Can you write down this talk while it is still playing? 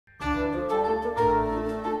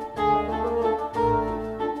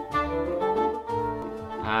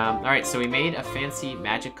Alright, so we made a fancy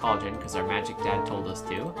magic cauldron because our magic dad told us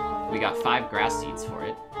to. We got 5 grass seeds for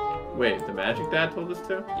it. Wait, the magic dad told us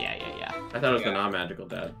to? Yeah. I thought it was the non-magical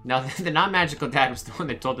dad. No, the non-magical dad was the one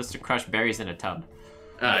that told us to crush berries in a tub.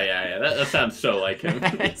 Oh, yeah. That sounds so like him.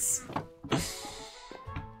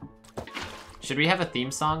 Should we have a theme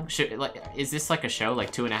song? Is this like a show,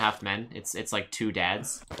 like 2.5 Men? It's like 2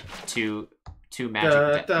 dads, two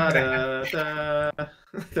magic dads.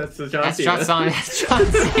 That's the John That's Cena. John's song. That's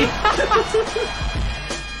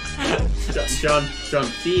John Cena. John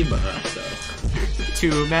Cena, though.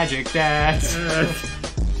 2 magic dads.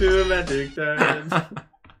 2 magic dads. And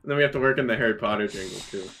then we have to work in the Harry Potter jingle,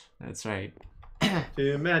 too. That's right.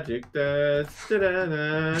 2 magic dads.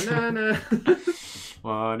 Da-da-na-na-na.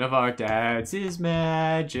 One of our dads is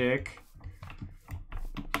magic.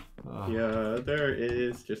 Oh. Yeah, there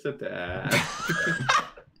is just a dad.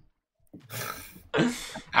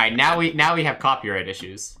 Alright, now we have copyright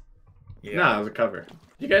issues. Yeah. No, it was a cover.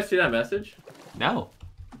 Did you guys see that message? No.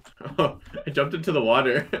 Oh, I jumped into the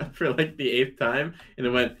water for like the 8th time, and it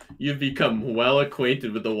went, "You've become well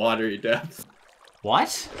acquainted with the watery depths."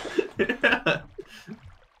 What? Yeah.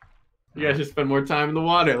 You guys should spend more time in the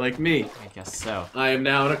water, like me. I guess so. I am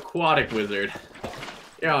now an aquatic wizard.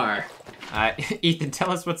 Yar. Ethan,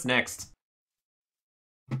 tell us what's next.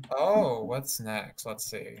 Oh, what's next? Let's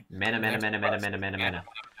see. Mana.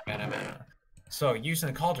 So, using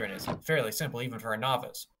a cauldron is fairly simple even for a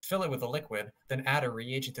novice. Fill it with a liquid, then add a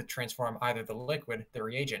reagent to transform either the liquid, the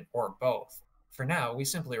reagent, or both. For now, we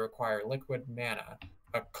simply require liquid mana,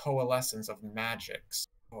 a coalescence of magics.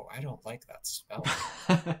 Oh, I don't like that spell.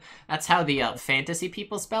 That's how the fantasy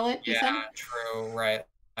people spell it? Yeah, true, right.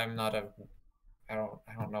 I'm not a... I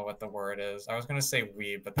don't know what the word is. I was gonna say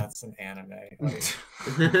weeb, but that's an anime.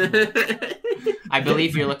 I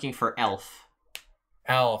believe you're looking for elf.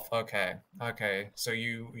 Elf, okay. Okay, so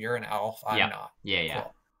you're an elf, I'm not. Yeah.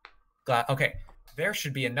 Cool. Glad, okay, there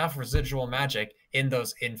should be enough residual magic in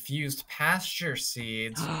those infused pasture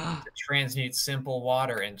seeds to transmute simple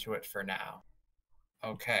water into it for now.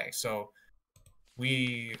 Okay, so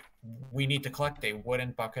we need to collect a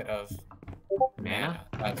wooden bucket of mana.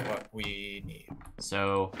 That's what we need.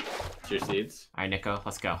 So, your seeds. All right, Nico,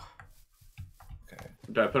 let's go. Okay.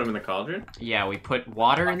 Do I put them in the cauldron? Yeah, we put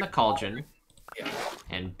water in the cauldron. Yeah.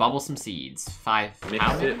 And bubble some seeds. 5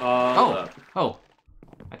 Mix it all up. Oh,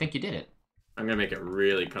 I think you did it. I'm gonna make it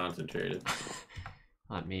really concentrated.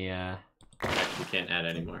 Let me. Actually, can't add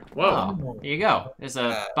any more. Whoa! Oh, here you go. There's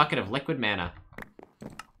a bucket of liquid mana.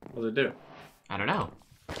 What does it do? I don't know.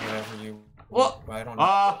 Whatever you. What? I don't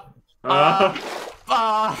know.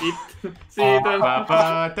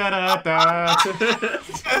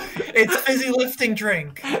 It's fizzy lifting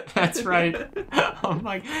drink. That's right. Oh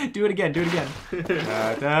my! Do it again.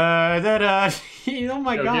 Oh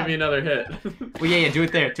my god! Give me another hit. Well, yeah. Do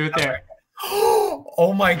it there.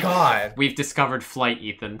 Oh my god! We've discovered flight,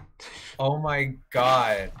 Ethan. Oh my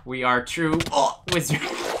god! We are true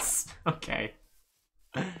wizards. Okay.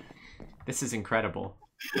 This is incredible.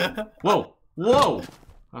 Whoa!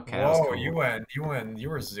 Okay. Whoa! Cool. You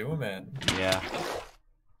were zooming. Yeah.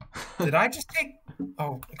 Did I just take?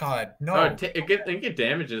 Oh god, no! Oh, it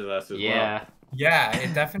damages us as well. Yeah,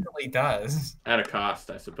 it definitely does. At a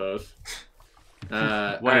cost, I suppose.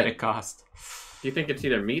 What did it cost? Do you think it's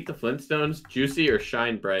either Meet the Flintstones, Juicy, or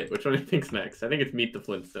Shine Bright? Which one do you think's next? I think it's Meet the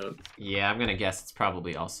Flintstones. Yeah, I'm gonna guess it's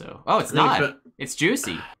probably also. Oh, it's not. It's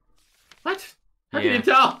Juicy. What? How can you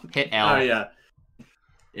tell? Hit L. Oh yeah.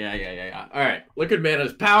 Yeah. All right. Liquid mana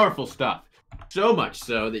is powerful stuff. So much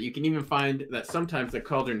so that you can even find that sometimes the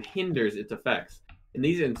cauldron hinders its effects. In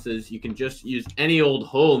these instances, you can just use any old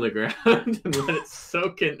hole in the ground and let it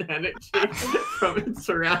soak in energy from its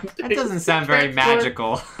surroundings. That doesn't sound very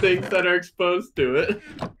magical. Things that are exposed to it.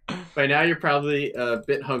 By now, you're probably a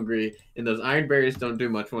bit hungry, and those iron berries don't do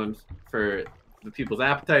much ones for the people's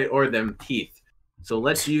appetite or them teeth. So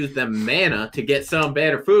let's use the mana to get some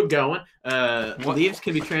better food going. Leaves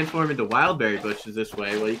can be transformed into wild berry bushes this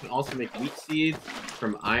way. Well, you can also make wheat seeds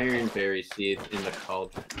from iron berry seeds in the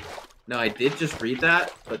cauldron. Now, I did just read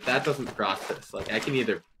that, but that doesn't process. Like, I can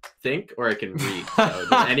either think or I can read. So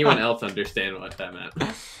does anyone else understand what that meant?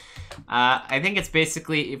 I think it's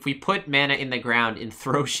basically if we put mana in the ground and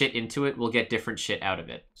throw shit into it, we'll get different shit out of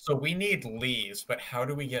it. So we need leaves, but how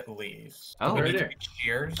do we get leaves? Oh, we need to make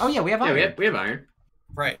shears? Oh yeah, we have iron. Yeah, we have iron.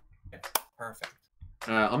 Right. Perfect.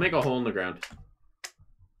 I'll make a hole in the ground.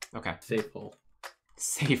 Okay. Safe hole.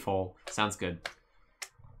 Safe hole. Sounds good.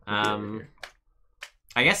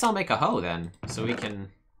 I guess I'll make a hoe then, so we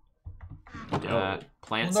can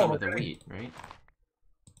plant some of the wheat, right?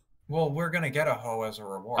 Well, we're gonna get a hoe as a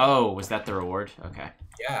reward. Oh, was that the reward? Okay.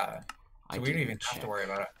 Yeah. I So we don't didn't even have check. to worry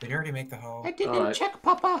about it. Did you already make the hoe? I didn't check,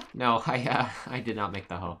 Papa. No, I did not make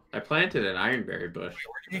the hoe. I planted an ironberry bush. Wait,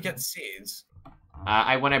 where did you get seeds?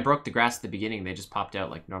 When I broke the grass at the beginning, they just popped out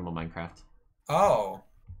like normal Minecraft. Oh.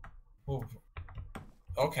 Ooh.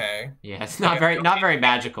 Okay. Yeah, it's not very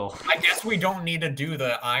magical. I guess we don't need to do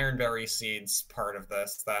the ironberry seeds part of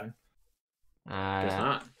this then. Guess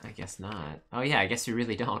not. I guess not. Oh yeah, I guess you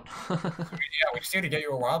really don't. Yeah, we just need to get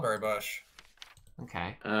you a wildberry bush.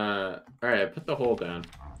 Okay. All right, I put the hole down.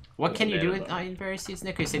 What can you do with ironberry seeds,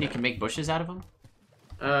 Nick? You said you can make bushes out of them?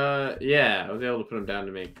 Yeah, I was able to put them down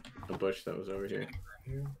to make a bush that was over here.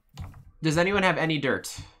 Does anyone have any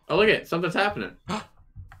dirt? Oh, look at something's happening.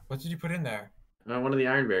 What did you put in there? One of the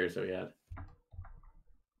ironberries that we had.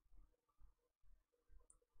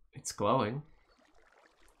 It's glowing.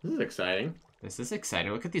 This is exciting. This is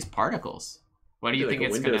exciting. Look at these particles. What do you Like think a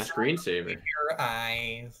it's Windows gonna... screensaver. Your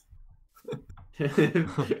eyes.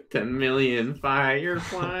 10 million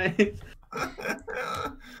fireflies.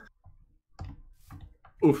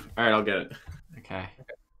 Oof. All right, I'll get it. Okay.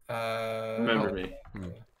 Remember me.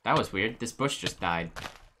 That was weird. This bush just died.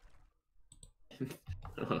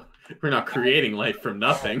 We're not creating life from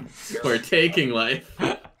nothing. We're taking life.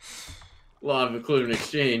 Law of inclusion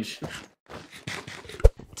exchange.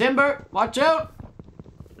 Timber, watch out!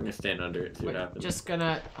 I'm gonna stand under it, see what happens. Just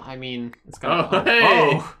gonna... I mean, it's gonna... Oh, hey!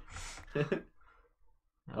 Oh.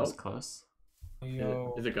 That was close.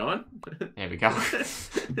 Yo. Is it going? There we go.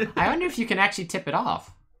 I wonder if you can actually tip it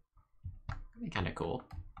off. That'd be kind of cool.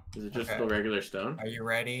 Is it just Okay. the regular stone? Are you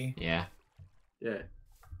ready? Yeah. Yeah.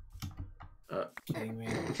 Kidding me?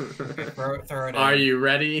 Okay, throw it in. Are you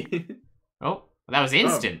ready? Oh, that was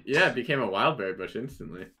instant. Oh, yeah, it became a wildberry bush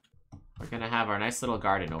instantly. We're gonna have our nice little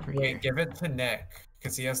garden over here. Wait, give it to Nick,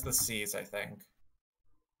 because he has the seeds, I think.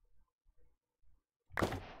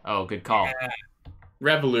 Oh, good call. Yeah.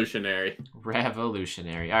 Revolutionary.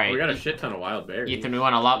 Revolutionary. All right. We got a shit ton of wild berries. Ethan, we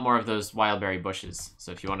want a lot more of those wildberry bushes.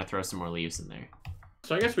 So if you want to throw some more leaves in there.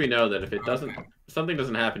 So I guess we know that if it doesn't, something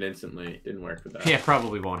doesn't happen instantly, it didn't work with that. Yeah,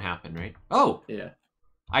 probably won't happen, right? Oh! Yeah.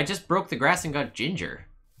 I just broke the grass and got ginger.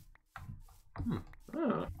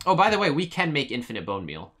 Oh. Oh, by the way, we can make infinite bone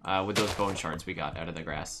meal with those bone shards we got out of the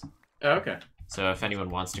grass. Oh, okay. So if anyone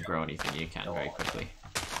wants to grow anything, you can very quickly.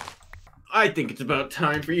 I think it's about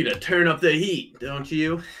time for you to turn up the heat, don't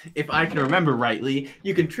you? If I can remember rightly,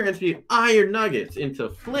 you can transmute iron nuggets into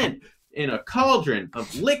flint in a cauldron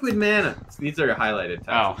of liquid mana. These are highlighted.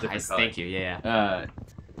 Oh, thank you, yeah.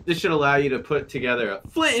 This should allow you to put together a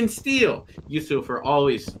flint and steel, useful for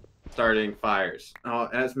always starting fires,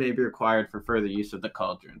 as may be required for further use of the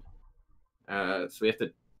cauldron. So we have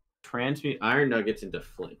to transmute iron nuggets into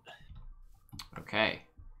flint. Okay.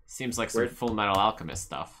 Seems like some Full Metal Alchemist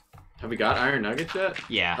stuff. Have we got iron nuggets yet?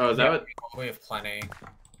 Yeah. Oh, is that what? We have plenty.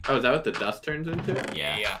 Oh, is that what the dust turns into?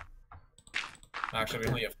 Yeah. Actually, we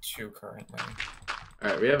only have 2 currently. All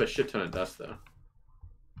right, we have a shit ton of dust though.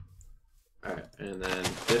 All right, and then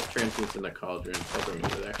this transmutes in the cauldron. I'll bring it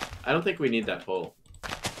over there. I don't think we need that hole.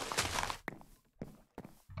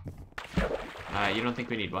 You don't think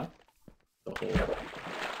we need what? The hole.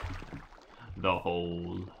 The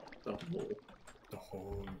hole. The hole. The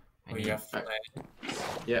whole. I We need have flint,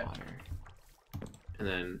 Yeah, water. and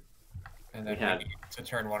then and then we need to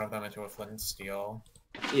turn one of them into a flint and steel.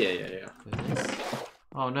 yeah. What is this?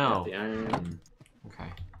 Oh no. The iron. Okay.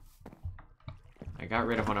 I got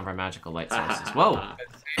rid of one of our magical light sources. Whoa!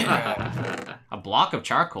 A block of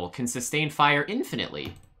charcoal can sustain fire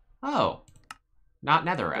infinitely. Oh. Not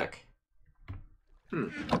netherrack.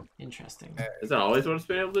 Interesting. Is that always what it's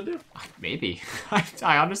been able to do? Maybe.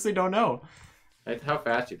 I honestly don't know. How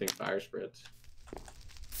fast do you think fire spreads?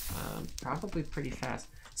 Probably pretty fast.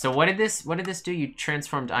 So what did this do? You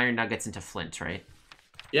transformed iron nuggets into flint, right?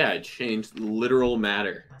 Yeah, it changed literal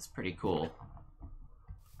matter. That's pretty cool.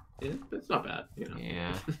 It's not bad, you know.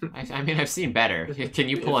 Yeah. I mean, I've seen better. Can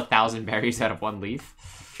you pull 1,000 berries out of one leaf?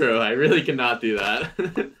 True, I really cannot do that.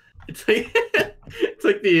 It's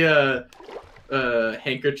like the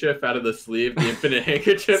handkerchief out of the sleeve, the infinite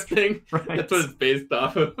handkerchief thing. Right. That's what it's based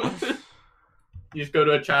off of. You just go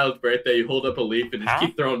to a child's birthday, you hold up a leaf, and just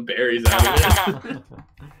keep throwing berries out of it.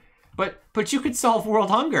 But you could solve world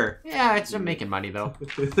hunger. Yeah, I'm making money though.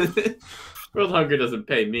 World hunger doesn't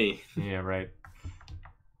pay me. Yeah, right.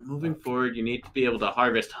 Moving forward, you need to be able to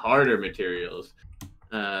harvest harder materials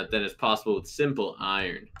than is possible with simple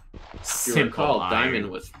iron. If you recall, diamond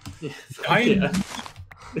was... Diamond!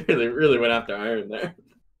 Yeah. really went after iron there.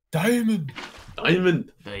 Diamond!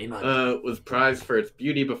 Diamond was prized for its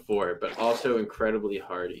beauty before, but also incredibly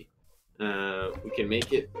hardy. We can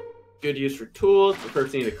make it good use for tools. The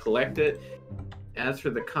first need to collect it. As for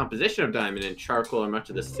the composition of diamond and charcoal are much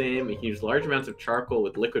of the same. You can use large amounts of charcoal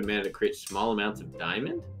with liquid mana to create small amounts of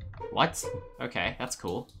diamond. What? Okay, that's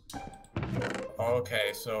cool.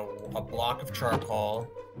 Okay, so a block of charcoal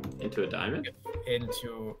Into a diamond?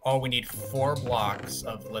 into... Oh, we need 4 blocks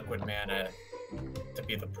of liquid mana to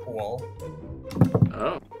be the pool.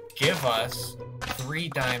 Oh. Give us 3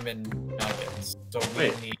 diamond nuggets. So we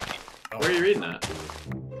Wait. need... Oh, Where are you reading that?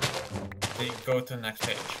 you go to the next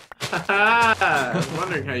page. I was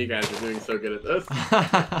wondering how you guys are doing so good at this.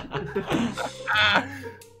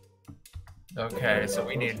 Okay, so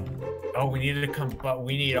we need... Oh, we needed to come... But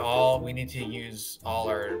we need to use all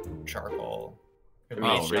our charcoal.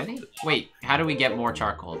 Oh, really? Wait, how do we get more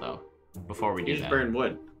charcoal, though? Before we do You just that. burn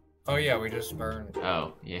wood. Oh yeah, we just burned.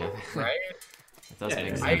 Oh, yeah. Right? That does Yeah,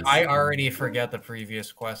 make yeah. sense. I already forget the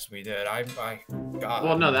previous quest we did. I got...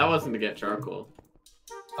 Well, no, that wasn't to get charcoal.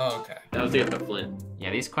 Oh, okay. That was to get the flint.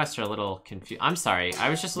 Yeah, these quests are a little confused. I'm sorry, I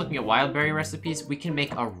was just looking at wildberry recipes. We can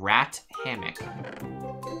make a rat hammock.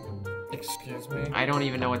 Excuse me? I don't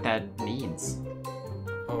even know what that means.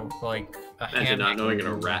 Oh, like a Imagine hammock. not knowing what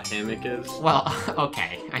a rat hammock is. Well,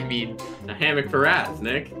 okay, I mean, A hammock for rats,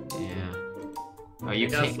 Nick. yeah. Oh, You you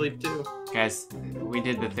gotta can't... sleep too. Guys, we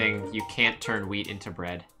did the thing. You can't turn wheat into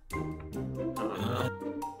bread. Oh no.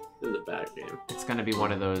 This is a bad game. It's gonna be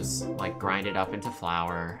one of those, like, grind it up into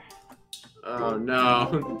flour. Oh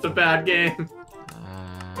no, it's a bad game.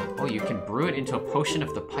 Oh, you can brew it into a potion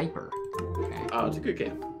of the piper. Okay. Oh, it's a good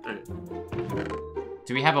game. Alright.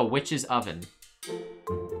 Do we have a witch's oven?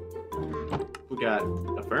 We got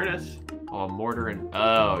a furnace. Oh, a mortar and...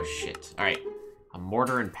 Oh, shit. Alright. A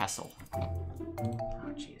mortar and pestle.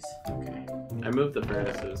 Oh, jeez. Okay. I moved the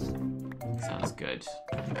furnaces. Sounds good.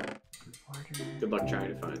 Mortar, Good luck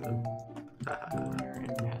trying to find them. mortar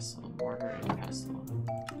and pestle. Mortar and pestle.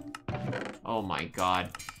 Oh my god.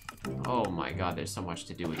 Oh my god, there's so much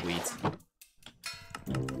to do with wheat.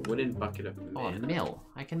 Wooden bucket of Oh, a mana. mill.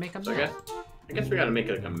 I can make a So mill. I guess we gotta make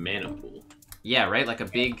like a mana pool. Yeah, right? Like a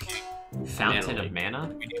big fountain Mana of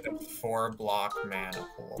mana? We need a 4-block mana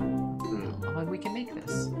pool. Hmm. Oh, we can make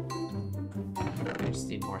this. I just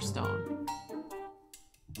need more stone.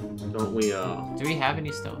 Don't we, Do we have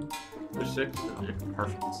any stone? there's 6 in Oh, there.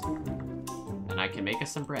 perfect. Then I can make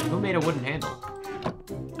us some bread. Who made a wooden handle?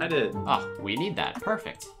 I did. Oh, we need that.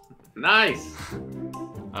 Perfect. Nice!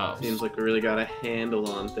 Oh. Seems like we really got a handle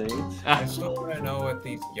on things. I still want to know what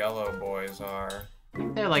these yellow boys are.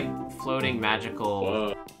 They're like floating magical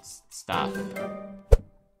Whoa. stuff.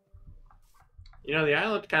 You know, the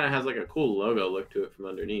island kind of has like a cool logo look to it from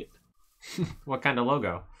underneath. What kind of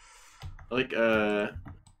logo? Like, Like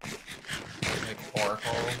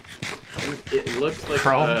Oracle. it looks like,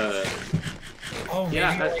 Chrome? Oh, maybe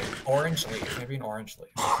Yeah, like orange leaf. Maybe an orange leaf.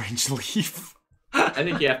 Orange leaf. I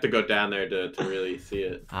think you have to go down there to really see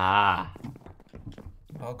it. Ah.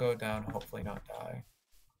 I'll go down, hopefully not die.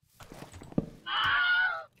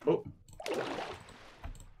 Oh.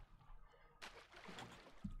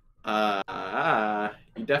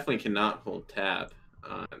 You definitely cannot hold tab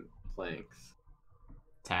on planks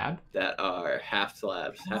Tab? that are half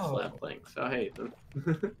slab Oh. planks. Oh, hey.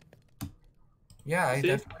 Yeah, I See?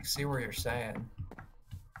 definitely see where you're saying.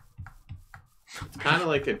 It's kind of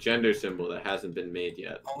like a gender symbol that hasn't been made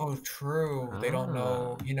yet. Oh, true. They don't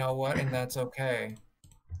know. You know what? And that's okay.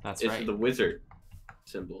 That's It's right. the wizard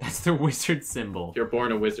symbol. That's the wizard symbol. You're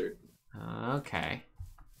born a wizard. Okay.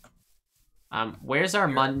 Where's our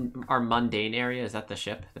mundane area? Is that the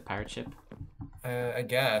ship? The pirate ship? I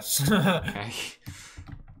guess. Okay.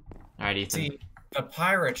 Alright, Ethan. See, the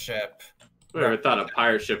pirate ship. Whoever thought a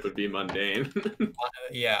pirate ship would be mundane?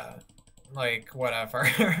 Yeah. Like, whatever.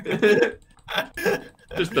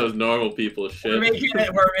 Just those normal people shit.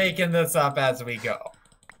 We're making this up as we go.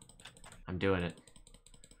 I'm doing it.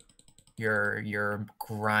 You're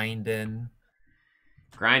grinding.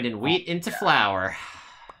 Grinding wheat into flour.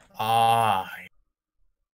 Ah.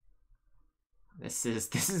 This is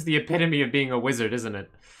the epitome of being a wizard, isn't it?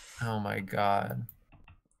 Oh my god.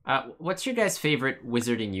 What's your guys' favorite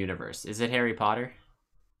wizarding universe? Is it Harry Potter?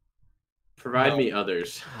 Provide No. me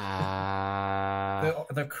others.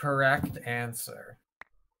 The correct answer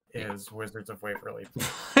is Wizards of Waverly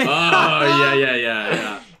Place. Oh,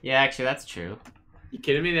 yeah. Yeah, actually, that's true. You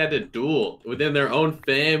kidding me? They had to duel within their own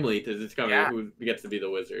family to discover Yeah. who gets to be the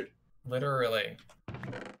wizard. Literally.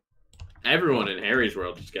 Everyone in Harry's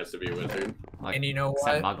world just gets to be a wizard. Like, And you know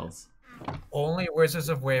except what? Muggles. Only Wizards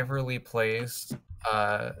of Waverly Place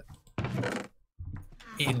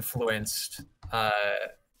influenced a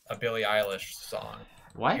Billie Eilish song.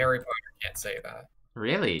 What? Harry Potter can't say that.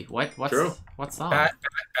 Really? What's True. what song?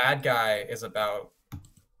 Bad Guy is about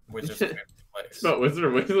Wizards of Waverly Place. It's about Wizard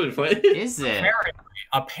of Waverly Place. Is it?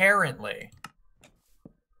 Apparently.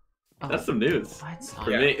 Oh, That's some news what? for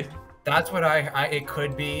Yeah. me. That's what it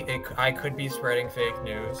could be. I could be spreading fake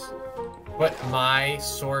news, but my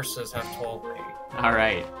sources have told me All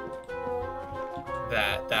right.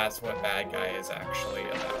 that that's what Bad Guy is actually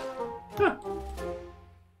about. Huh.